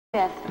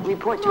Beth,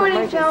 report to Morning,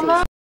 emergency.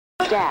 Thelma.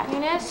 Dad.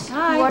 Eunice.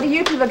 Hi. What are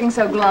you two looking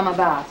so glum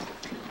about?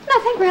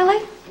 Nothing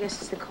really. Guess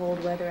it's the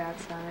cold weather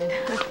outside.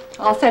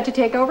 All set to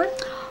take over?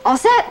 All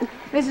set.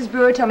 Mrs.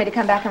 Brewer told me to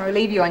come back and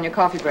relieve you on your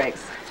coffee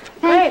breaks.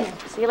 Great.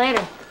 See you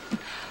later.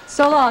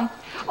 So long.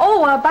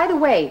 Oh, by the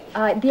way,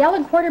 the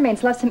Ellen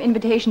Quartermaines left some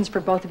invitations for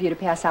both of you to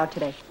pass out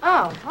today.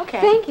 Oh,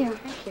 okay. Thank you.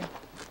 Thank you.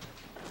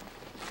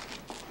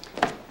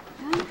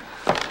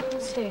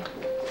 Let's see.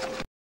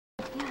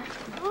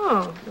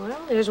 Oh,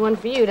 well, there's one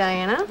for you,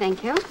 Diana.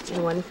 Thank you.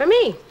 And one for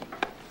me.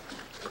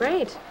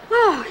 Great.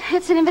 Oh,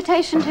 it's an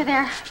invitation to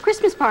their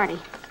Christmas party.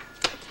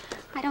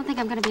 I don't think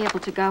I'm going to be able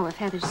to go if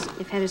Heather's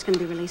going to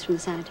be released from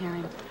the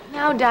sanitarium.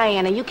 Now,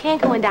 Diana, you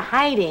can't go into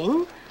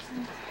hiding.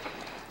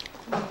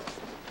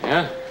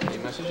 Yeah? Any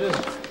messages?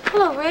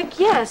 Hello, Rick.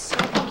 Yes,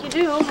 I think you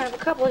do. I have a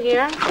couple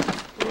here.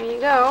 There you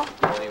go.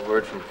 Any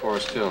word from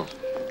Forest Hills?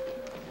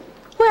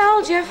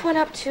 Well, Jeff went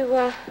up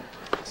to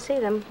see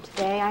them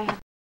today. I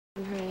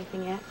haven't heard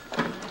anything yet.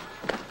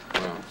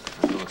 Well,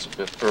 I know it's a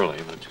bit early,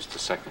 but just a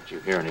second you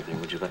hear anything,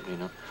 would you let me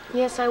know?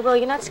 Yes, I will.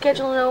 You're not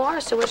scheduled in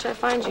OR, so where should I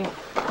find you?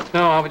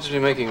 No, I'll just be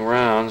making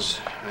rounds.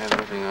 I have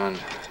nothing on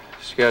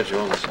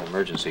schedule unless an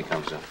emergency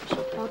comes up or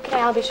something. Okay,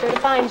 I'll be sure to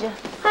find you.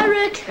 Hi,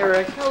 Rick. Hey,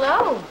 Rick.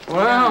 Hello.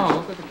 Well,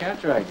 look at the cat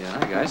dragged in.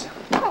 Hi, guys.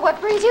 Oh, what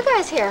brings you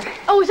guys here?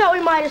 Oh, we thought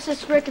we might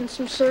assist Rick in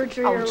some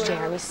surgery or Oh, whatever.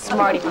 Jeremy,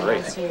 smarty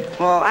pants you.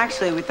 Well,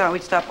 actually, we thought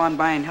we'd stop on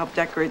by and help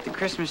decorate the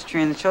Christmas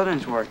tree in the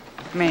children's ward.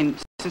 I mean,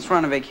 since we're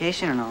on a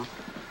vacation and all.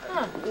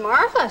 Huh,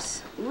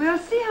 marvelous. We'll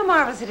see how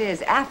marvelous it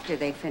is after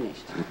they've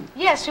finished.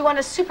 Yes, we want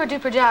a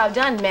super-duper job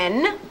done,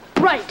 men.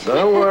 Right.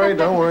 Don't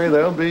worry,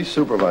 they'll be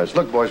supervised.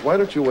 Look, boys, why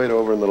don't you wait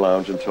over in the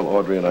lounge until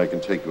Audrey and I can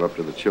take you up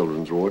to the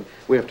children's ward?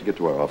 We have to get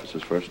to our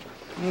offices first.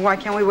 Why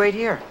can't we wait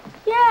here?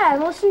 Yeah,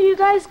 and listen to you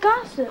guys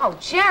gossip. Oh,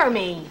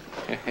 Jeremy.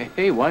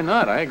 Hey, why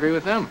not? I agree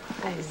with them.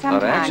 A lot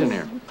of action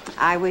here.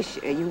 I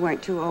wish you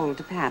weren't too old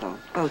to paddle,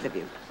 both of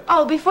you.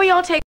 Oh, before you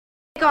all take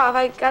off,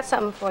 I got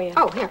something for you.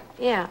 Oh, here.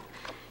 Yeah.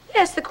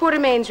 Yes, the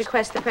Quartermaines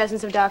request the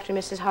presence of Dr. and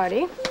Mrs.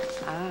 Hardy.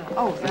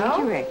 Oh, thank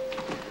you, Rick.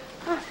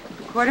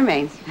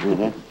 Quartermaines.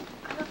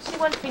 Let's see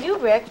one for you,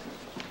 Rick.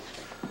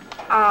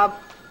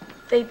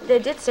 They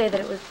did say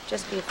that it would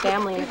just be a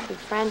family and a few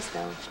friends,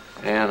 though.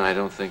 And I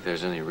don't think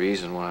there's any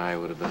reason why I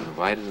would have been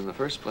invited in the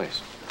first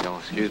place. You'll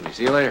excuse me.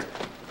 See you later.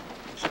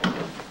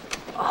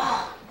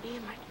 Oh,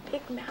 man, my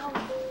big mouth.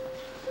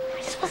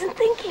 I just wasn't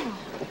thinking.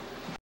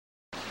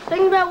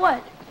 Thinking about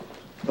what?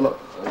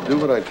 Look, do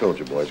what I told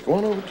you, boys. Go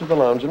on over to the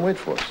lounge and wait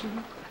for us.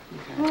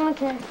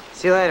 Okay.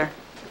 See you later.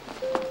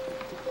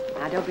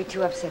 Now, don't be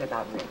too upset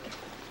about Rick.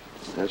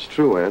 That's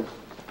true, Ann.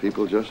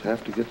 People just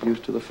have to get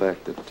used to the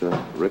fact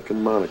that Rick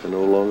and Monica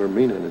no longer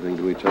mean anything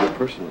to each other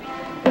personally.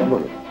 Come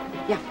on.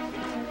 Yeah.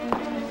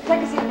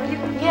 Take a seat, will you?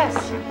 Yes.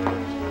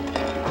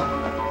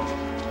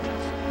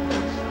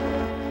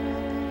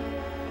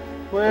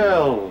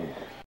 Well,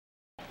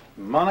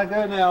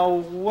 Monica, now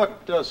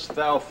what dost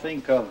thou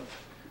think of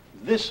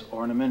this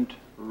ornament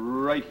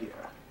right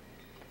here?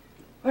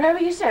 Whatever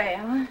you say,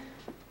 Ellen.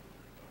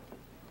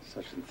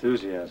 Such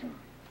enthusiasm.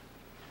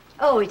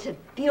 Oh, it's a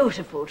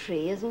beautiful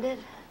tree, isn't it?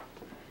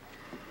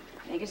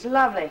 I think it's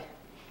lovely.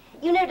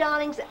 You know,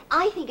 darlings,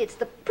 I think it's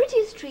the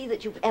prettiest tree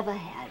that you've ever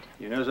had.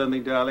 You know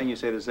something, darling? You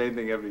say the same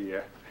thing every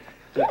year.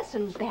 Yes,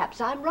 and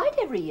perhaps I'm right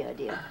every year,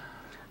 dear.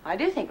 I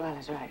do think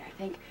Lana's right. I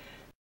think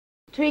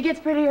the tree gets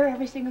prettier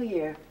every single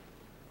year.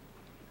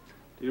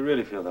 Do you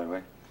really feel that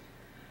way?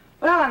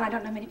 Well, Ellen, I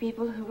don't know many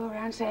people who go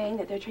around saying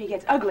that their tree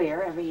gets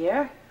uglier every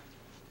year.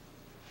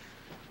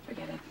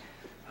 Forget it.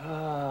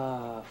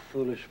 Ah,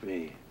 foolish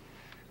me.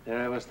 There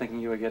I was thinking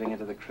you were getting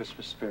into the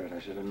Christmas spirit. I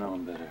should have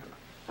known better.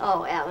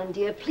 Oh, Alan,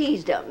 dear,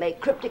 please don't make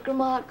cryptic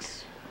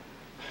remarks.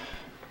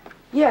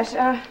 Yes,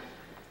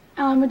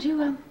 Ellen, would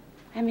you,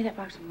 hand me that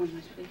box of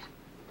ornaments, please?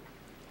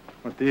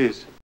 What,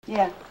 these?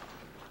 Yeah.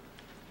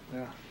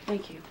 Yeah.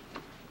 Thank you.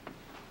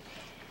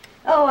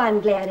 Oh,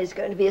 I'm glad it's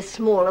going to be a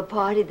smaller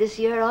party this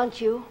year,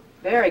 aren't you?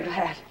 Very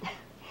glad.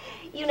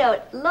 You know,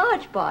 at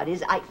large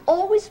parties, I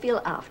always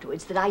feel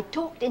afterwards that I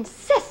talked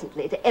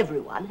incessantly to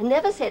everyone and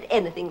never said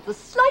anything of the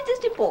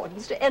slightest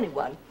importance to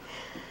anyone.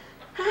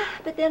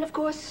 But then, of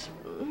course,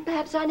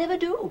 perhaps I never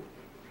do.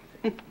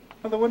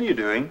 Mother, what are you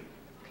doing?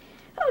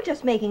 Oh,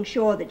 just making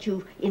sure that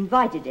you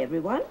invited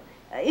everyone.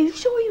 Are you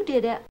sure you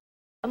did,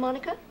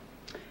 Monica?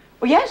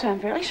 Well, yes, I'm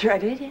fairly sure I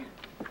did, yeah.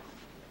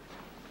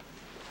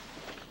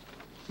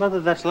 Mother,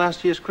 that's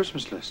last year's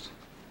Christmas list.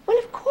 Well,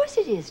 of course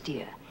it is,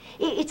 dear.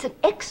 It's an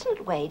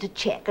excellent way to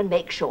check and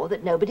make sure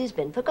that nobody's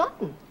been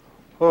forgotten.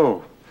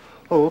 Oh,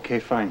 okay,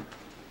 fine.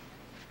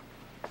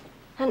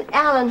 And,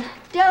 Alan,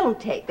 don't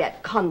take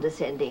that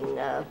condescending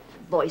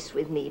voice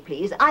with me,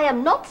 please. I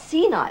am not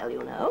senile,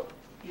 you know.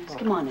 Yes,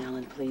 come on,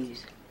 Alan,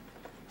 please.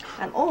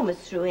 I'm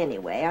almost through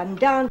anyway. I'm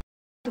down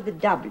to the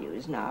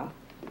W's now.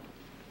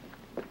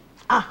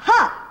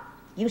 Aha!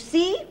 You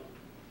see?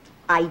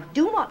 I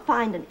do not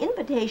find an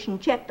invitation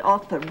checked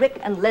off for Rick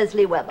and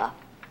Lesley Weber.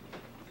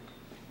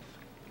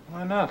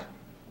 Why not?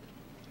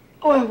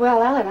 Oh,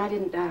 well, Alan, I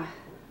didn't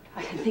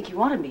think you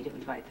wanted me to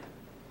invite them.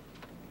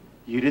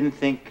 You didn't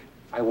think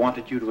I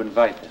wanted you to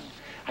invite them.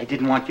 I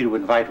didn't want you to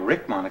invite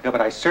Rick, Monica,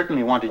 but I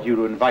certainly wanted you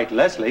to invite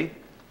Lesley.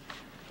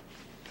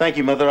 Thank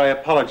you, Mother. I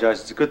apologize.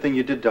 It's a good thing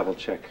you did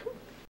double-check.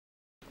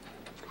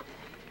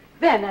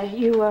 Ben,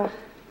 you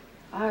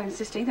are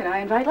insisting that I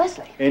invite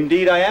Lesley.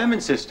 Indeed, I am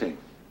insisting.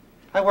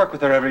 I work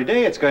with her every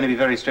day. It's going to be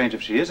very strange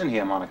if she isn't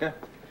here, Monica.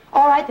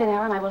 All right, then,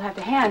 Ellen, I will have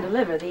to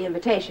hand-deliver the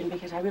invitation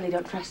because I really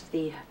don't trust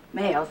the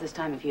mails this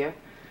time of year.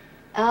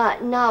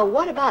 Now,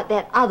 what about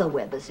that other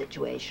Weber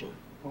situation?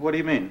 What do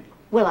you mean?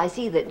 Well, I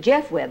see that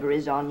Jeff Weber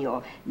is on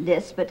your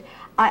list, but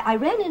I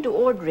ran into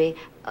Audrey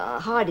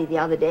Hardy the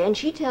other day, and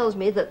she tells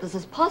me that there's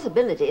this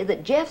possibility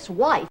that Jeff's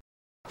wife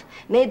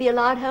may be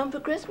allowed home for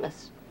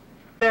Christmas.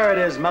 There it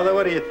is, Mother.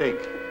 What do you think?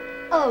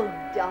 Oh,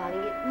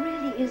 darling, it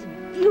really is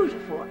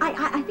beautiful.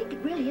 I think it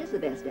really is the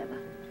best ever.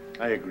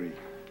 I agree.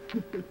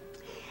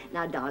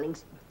 Now,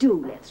 darlings,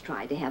 let's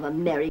try to have a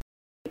Merry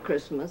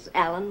Christmas.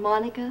 Alan,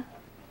 Monica?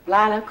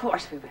 Lila, of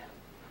course we will.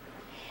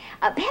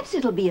 Perhaps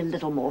it'll be a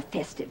little more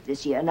festive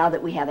this year, now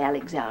that we have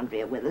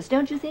Alexandria with us,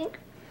 don't you think?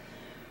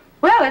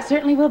 Well, it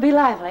certainly will be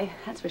lively,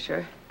 that's for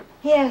sure.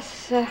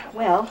 Yes,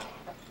 well.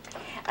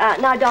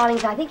 Now,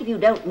 darlings, I think if you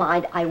don't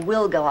mind, I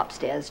will go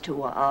upstairs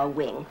to our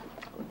wing.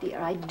 Oh, dear,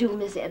 I do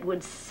miss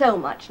Edward so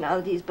much now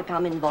that he's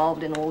become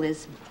involved in all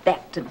this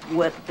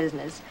back-to-work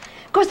business.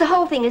 Of course, the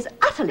whole thing is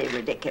utterly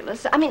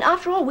ridiculous. I mean,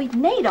 after all, we've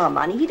made our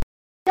money. He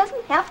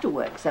doesn't have to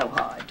work so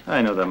hard.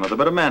 I know that, Mother,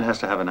 but a man has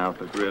to have an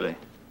outlet, really.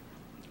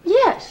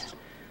 Yes.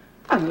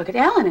 Oh, look at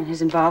Alan and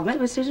his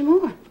involvement with Susan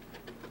Moore.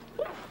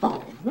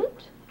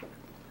 Involvement?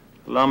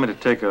 Allow me to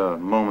take a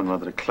moment,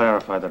 Mother, to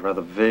clarify that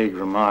rather vague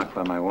remark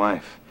by my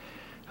wife.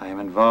 I am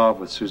involved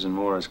with Susan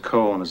Moore as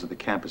co-owners of the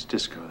campus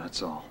disco,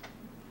 that's all.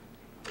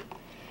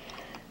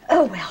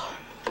 Oh, well,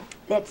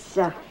 let's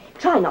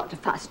try not to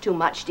fuss too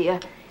much, dear.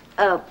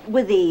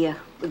 With the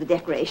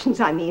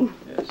decorations, I mean.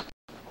 Yes.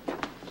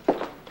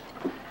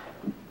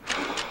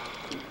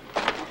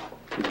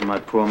 Even my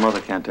poor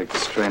mother can't take the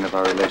strain of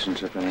our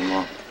relationship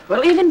anymore.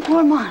 Well, even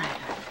poor Monica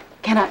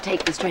cannot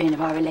take the strain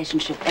of our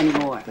relationship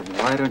anymore. Then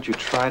why don't you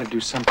try to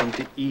do something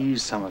to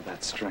ease some of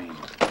that strain?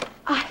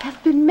 I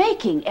have been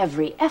making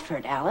every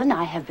effort, Alan.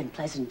 I have been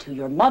pleasant to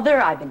your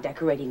mother. I've been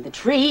decorating the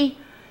tree.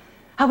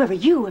 However,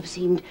 you have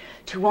seemed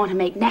to want to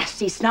make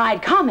nasty,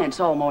 snide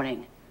comments all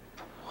morning.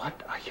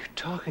 What are you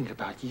talking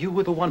about? You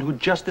were the one who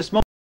just this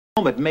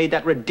moment made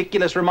that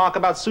ridiculous remark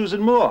about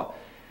Susan Moore.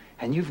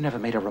 And you've never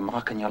made a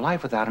remark in your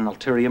life without an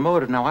ulterior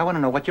motive. Now, I want to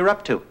know what you're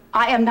up to.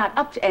 I am not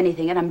up to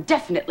anything, and I'm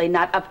definitely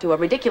not up to a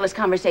ridiculous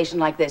conversation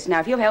like this. Now,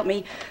 if you'll help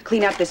me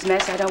clean up this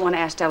mess, I don't want to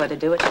ask Stella to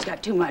do it. She's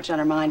got too much on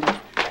her mind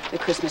at the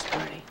Christmas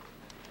party.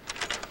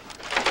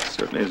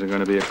 Certainly isn't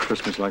going to be a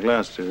Christmas like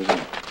last year, is it?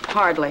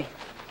 Hardly.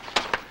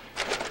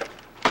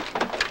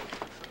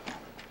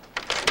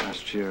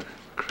 Last year,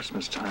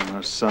 Christmas time,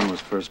 our son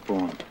was first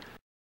born.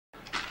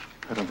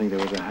 I don't think there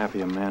was a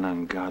happier man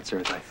on God's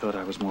earth. I thought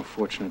I was more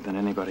fortunate than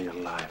anybody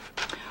alive.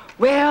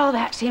 Well,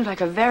 that seems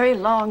like a very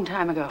long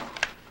time ago.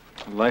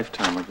 A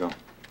lifetime ago.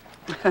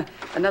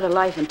 Another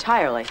life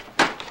entirely.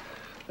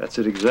 That's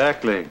it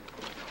exactly.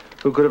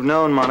 Who could have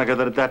known, Monica,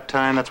 that at that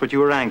time that's what you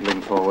were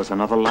angling for, was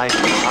another life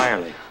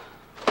entirely?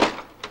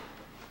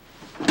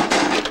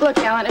 Look,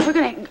 Alan, if we're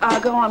going to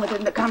go on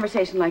with the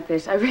conversation like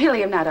this, I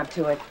really am not up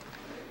to it.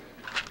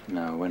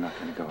 No, we're not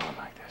going to go on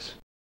like this.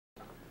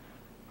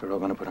 We're all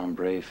going to put on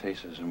brave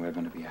faces, and we're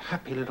going to be a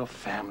happy little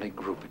family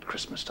group at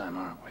Christmas time,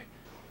 aren't we?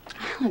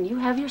 Alan, you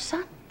have your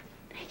son.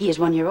 He is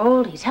 1 year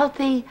old, he's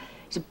healthy,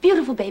 he's a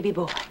beautiful baby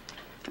boy.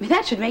 I mean,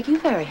 that should make you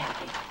very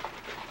happy.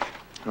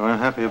 Oh, I'm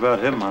happy about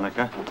him,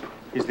 Monica.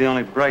 He's the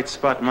only bright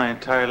spot in my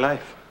entire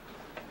life.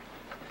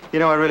 You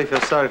know, I really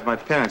feel sorry for my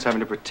parents having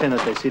to pretend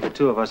that they see the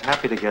two of us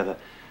happy together.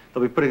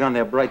 They'll be putting on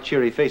their bright,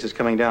 cheery faces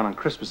coming down on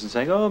Christmas and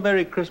saying, "Oh,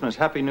 Merry Christmas,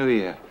 Happy New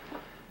Year."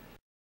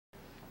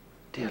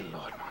 Dear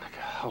Lord, Monica,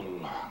 how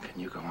long can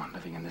you go on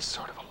living in this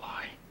sort of a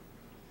lie?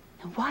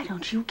 And why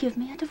don't you give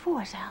me a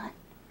divorce, Alan?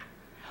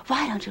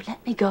 Why don't you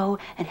let me go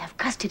and have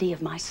custody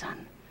of my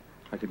son?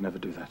 I could never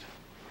do that.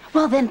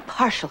 Well, then,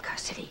 partial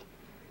custody.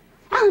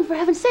 Alan, for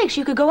heaven's sakes,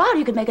 you could go out,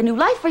 you could make a new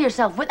life for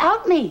yourself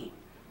without me.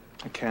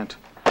 I can't.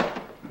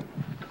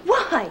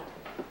 Why?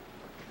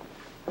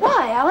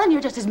 Why, Alan?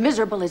 You're just as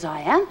miserable as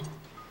I am.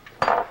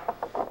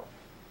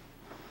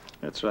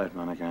 That's right,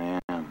 Monica,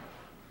 I am.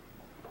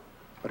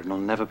 But it'll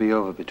never be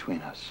over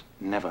between us.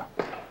 Never.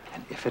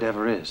 And if it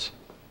ever is,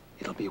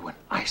 it'll be when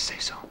I say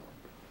so.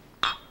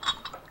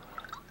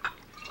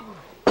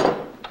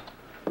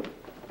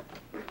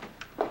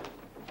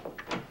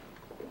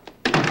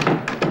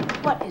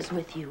 What is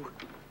with you?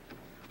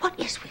 What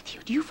is with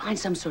you? Do you find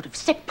some sort of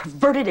sick,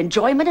 perverted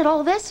enjoyment in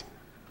all this?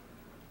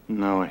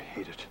 No, I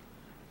hate it.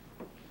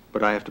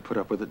 But I have to put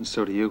up with it, and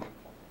so do you.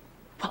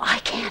 Well, I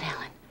can't,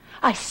 Alan.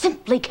 I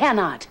simply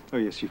cannot. Oh,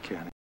 yes, you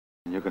can.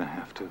 And you're going to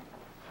have to.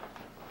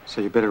 So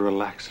you better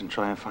relax and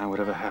try and find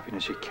whatever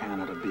happiness you can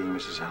out of being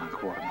Mrs. Alan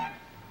Quartermaine.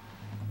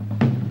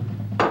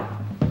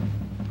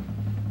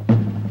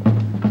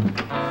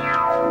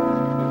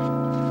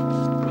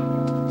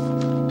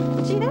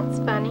 Gee, that's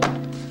funny.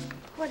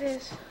 What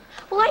is?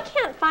 Well, I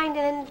can't find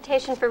an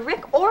invitation for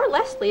Rick or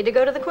Lesley to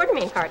go to the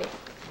Quartermaine party.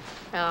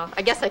 Well,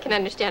 I guess I can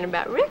understand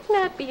about Rick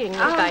not being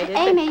invited.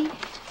 Amy,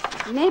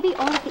 maybe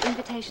all of the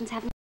invitations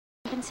haven't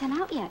been sent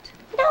out yet.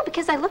 No,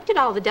 because I looked at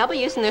all the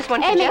W's and there's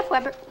one for Amy, Jeff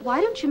Weber.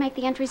 why don't you make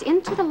the entries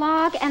into the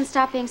log and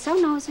stop being so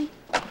nosy?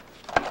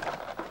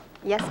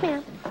 Yes,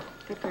 ma'am.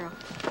 Good girl.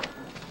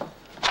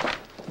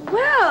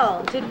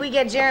 Well, did we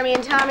get Jeremy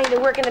and Tommy to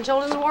work in the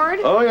children's ward?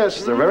 Oh,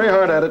 yes, they're very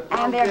hard at it.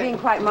 And they're being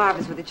quite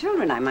marvelous with the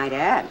children, I might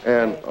add.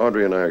 And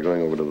Audrey and I are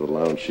going over to the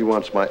lounge. She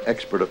wants my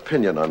expert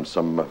opinion on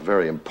some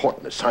very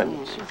important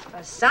assignments.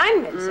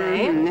 Assignments,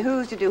 eh?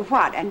 Who's to do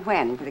what and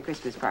when for the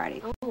Christmas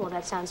party? Oh, well,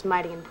 that sounds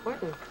mighty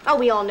important. Oh,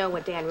 we all know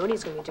what Dan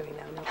Rooney's going to be doing,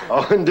 though, don't we?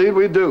 Oh, indeed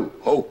we do.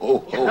 Ho, ho,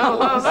 ho, ho.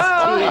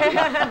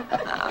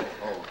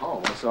 Oh,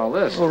 what's all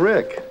this? Oh,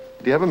 Rick,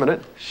 do you have a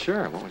minute?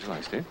 Sure. What would you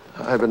like, Steve?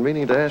 I've been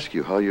meaning to ask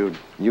you how your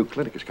new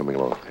clinic is coming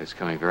along. It's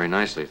coming very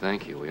nicely,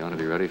 thank you. We ought to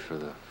be ready for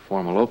the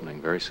formal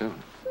opening very soon.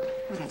 Oh,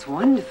 that's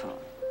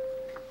wonderful.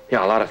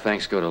 Yeah, a lot of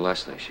thanks go to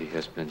Lesley. She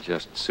has been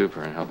just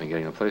super in helping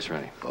getting the place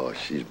ready. Oh,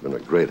 she's been a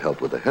great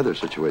help with the Heather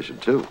situation,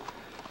 too.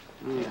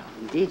 Yeah,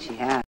 indeed she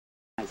has.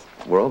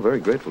 We're all very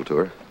grateful to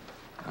her.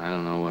 I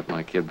don't know what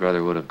my kid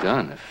brother would have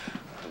done if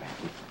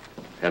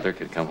Heather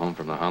could come home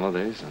from the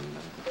holidays and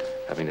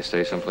having to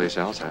stay someplace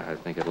else. I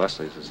think at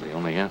Leslie's is the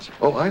only answer.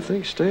 Oh, I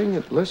think staying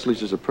at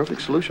Leslie's is a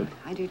perfect solution.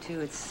 I do,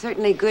 too. It's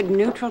certainly good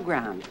neutral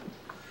ground.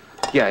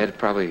 Yeah, it'd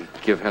probably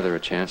give Heather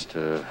a chance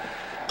to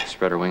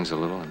spread her wings a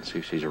little and see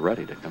if she's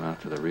ready to come out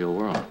to the real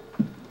world.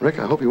 Rick,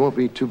 I hope you won't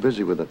be too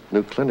busy with that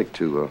new clinic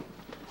to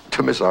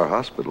miss our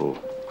hospital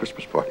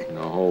Christmas party.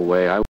 No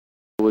way. I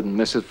wouldn't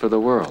miss it for the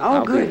world. Oh,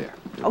 I'll good. be there.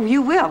 Oh,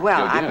 you will?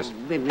 Well, Good guess.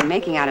 I've been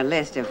making out a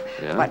list of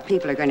what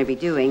people are going to be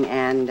doing,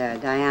 and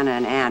Diana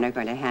and Ann are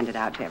going to hand it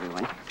out to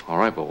everyone. All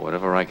right, but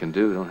whatever I can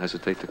do, don't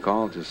hesitate to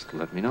call. Just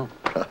let me know.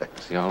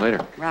 See y'all later.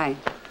 Right.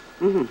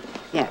 Mm-hmm.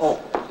 Yes.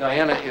 Oh,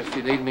 Diana, if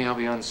you need me, I'll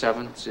be on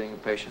 7, seeing a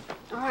patient.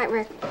 All right,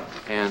 Rick.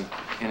 And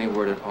any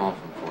word at all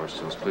from Forest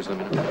Hills, please let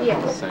me know.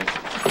 Yes. Thanks.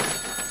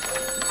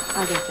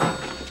 I'll get that.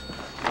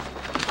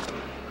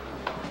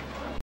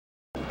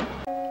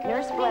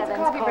 Nurse Blevins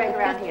called the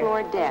fifth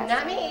floor desk.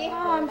 Not me.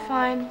 Oh, I'm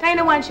fine.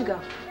 Diana, why don't you go?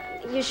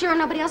 You sure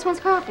nobody else wants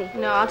coffee?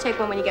 No, I'll take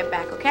one when you get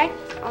back, okay?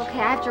 Okay,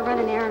 I have to run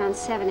an errand on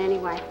 7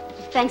 anyway.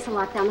 Thanks a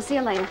lot, Thelma. See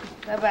you later.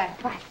 Bye-bye.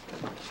 Bye.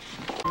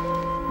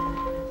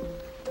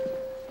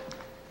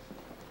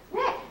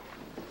 Rick!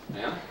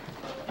 Yeah?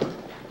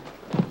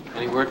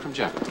 Any word from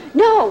Jeff?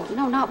 No,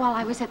 not while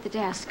I was at the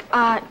desk.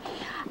 I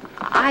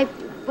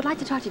would like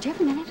to talk to you. Do you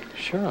have a minute?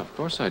 Sure, of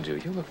course I do.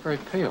 You look very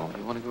pale.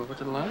 You want to go over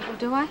to the lounge? Oh,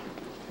 do I?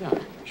 Yeah.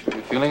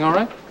 You feeling all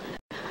right?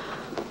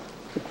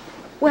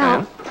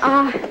 Well,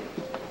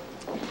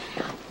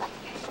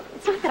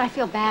 it's not that I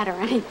feel bad or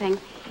anything.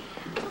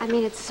 I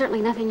mean, it's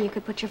certainly nothing you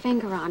could put your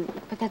finger on,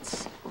 but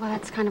that's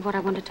kind of what I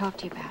wanted to talk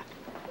to you about.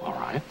 All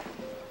right.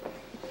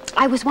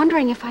 I was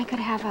wondering if I could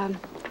have a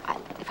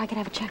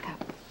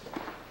checkup.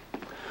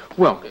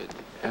 Well,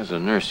 as a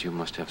nurse, you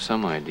must have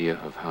some idea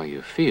of how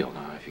you feel.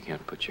 Now, if you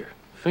can't put your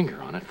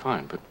finger on it,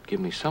 fine, but give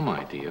me some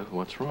idea of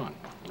what's wrong,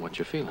 what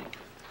you're feeling.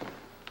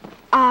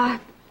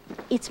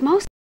 It's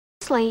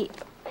mostly,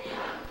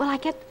 well, I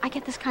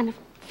get this kind of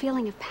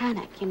feeling of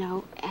panic, you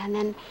know, and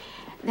then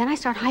I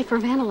start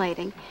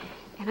hyperventilating,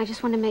 and I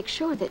just want to make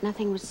sure that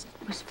nothing was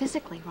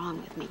physically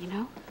wrong with me, you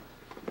know?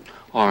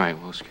 All right,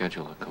 we'll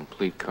schedule a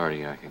complete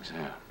cardiac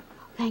exam.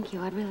 Thank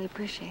you. I'd really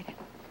appreciate it.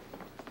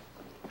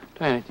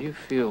 Diana, do you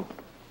feel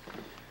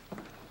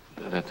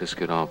that this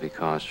could all be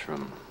caused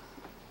from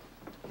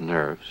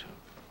nerves,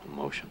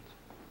 emotions?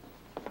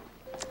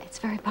 It's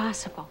very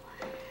possible.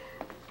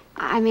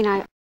 I mean,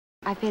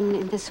 I've been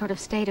in this sort of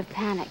state of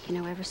panic, you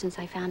know, ever since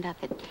I found out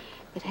that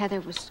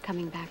Heather was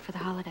coming back for the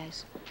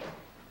holidays.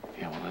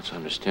 Yeah, well, that's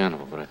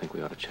understandable, but I think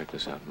we ought to check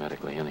this out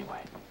medically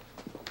anyway.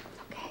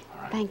 Okay,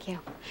 all right. Thank you.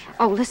 Sure.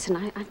 Oh, listen,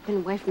 I've been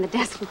away from the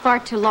desk for far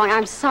too long.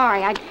 I'm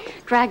sorry. I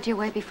dragged you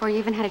away before you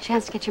even had a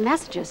chance to get your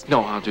messages.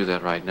 No, I'll do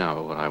that right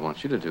now. What I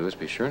want you to do is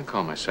be sure and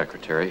call my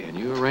secretary, and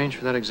you arrange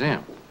for that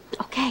exam.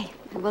 Okay,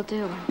 I will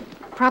do.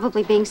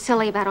 Probably being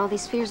silly about all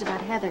these fears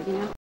about Heather, you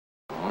know?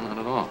 Oh, not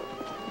at all.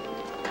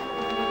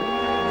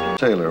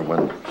 Taylor,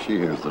 when she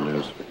hears the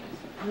news.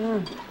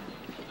 Oh,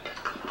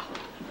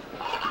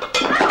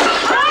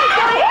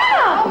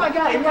 my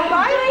God. You're all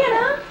right,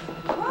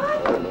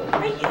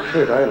 Diana?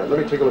 Here, Diana, let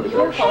me take a look at you.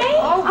 Okay.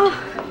 Oh,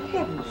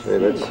 Hey,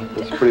 that's a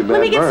pretty bad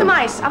let me get burn. some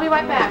ice. I'll be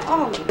right back.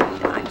 Oh,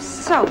 I'm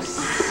so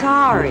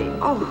sorry.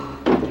 Oh.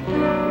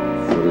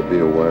 Would it be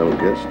a wild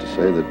guess to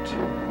say that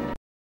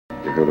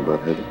you heard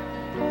about Heather?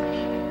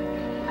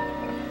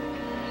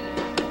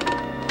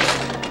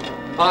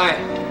 Hi.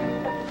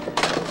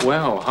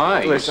 Well,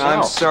 hi. Listen, I'm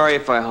yourself. sorry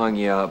if I hung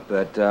you up,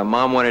 but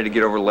Mom wanted to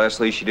get over to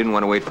Lesley. She didn't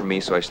want to wait for me,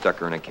 so I stuck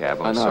her in a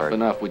cab. I'm sorry.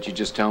 Enough. Would you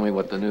just tell me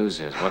what the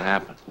news is? What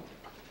happened?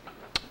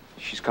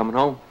 She's coming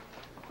home.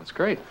 That's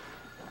great.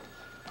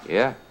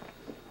 Yeah.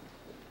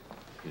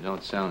 You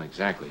don't sound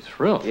exactly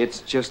thrilled.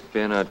 It's just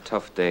been a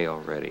tough day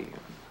already.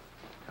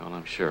 Well,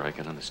 I'm sure I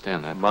can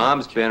understand that.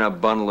 Mom's been a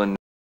bundle of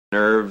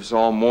nerves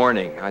all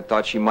morning. I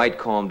thought she might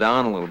calm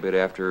down a little bit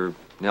after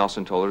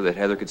Nelson told her that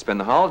Heather could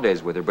spend the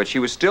holidays with her, but she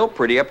was still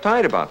pretty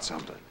uptight about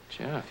something.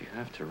 Jeff, you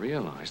have to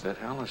realize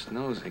that Alice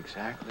knows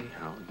exactly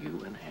how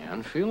you and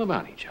Ann feel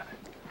about each other.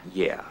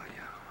 Yeah.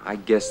 I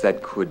guess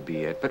that could be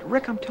it. But,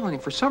 Rick, I'm telling you,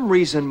 for some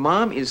reason,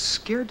 Mom is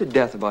scared to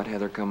death about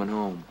Heather coming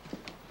home.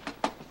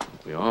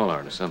 We all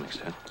are to some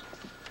extent.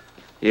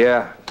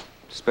 Yeah,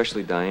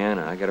 especially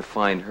Diana. I gotta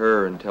find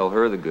her and tell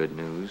her the good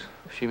news.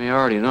 She may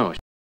already know.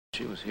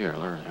 She was here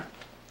earlier.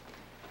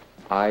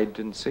 I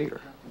didn't see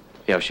her.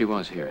 Yeah, she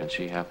was here, and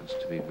she happens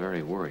to be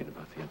very worried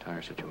about the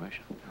entire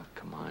situation. Oh,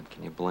 come on.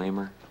 Can you blame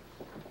her?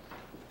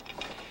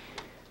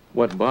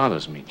 What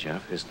bothers me,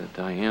 Jeff, is that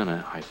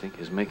Diana, I think,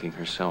 is making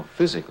herself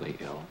physically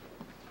ill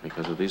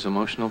because of these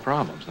emotional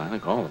problems. And I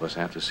think all of us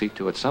have to see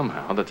to it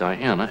somehow that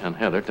Diana and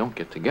Heather don't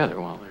get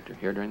together while they're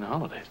here during the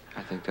holidays.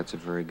 I think that's a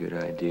very good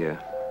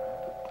idea.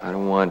 I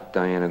don't want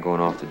Diana going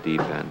off the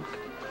deep end.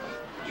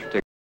 Should we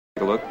take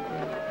a look?